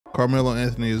Carmelo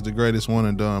Anthony is the greatest one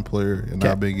and done player, and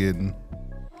I've been getting.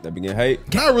 That begin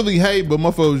hate? Not really hate, but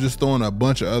motherfuckers was just throwing a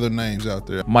bunch of other names out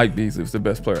there. Mike Beasley was the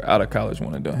best player out of college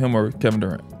one and done. Him or Kevin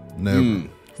Durant? Never.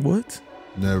 What?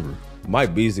 Never.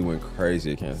 Mike Beasley went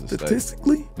crazy at Kansas State.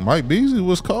 Statistically? Mike Beasley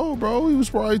was cold, bro. He was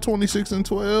probably 26 and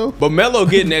 12. But Melo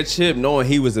getting that chip, knowing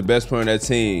he was the best player on that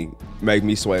team, make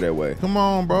me sway that way. Come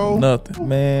on, bro. Nothing.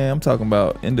 Man, I'm talking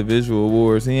about individual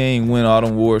awards. He ain't win all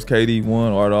them awards. KD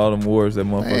won all them awards that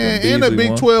motherfucker Beasley and the Big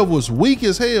won. 12 was weak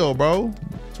as hell, bro.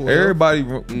 12.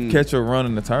 Everybody catch a run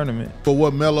in the tournament. For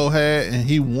what Melo had, and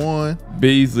he won.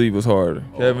 Beasley was harder.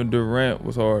 Kevin Durant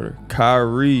was harder.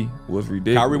 Kyrie was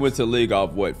ridiculous. Kyrie went to the league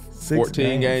off, what,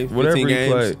 14 games? Whatever 15 he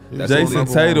games? played. That's Jason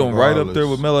Tatum right up there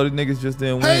with Melo. The niggas just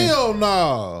didn't win. Hell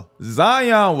nah.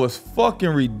 Zion was fucking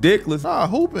ridiculous. Nah,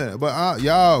 hooping. But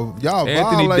y'all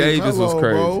Anthony violated Davis Melo, was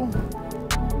crazy. Bro.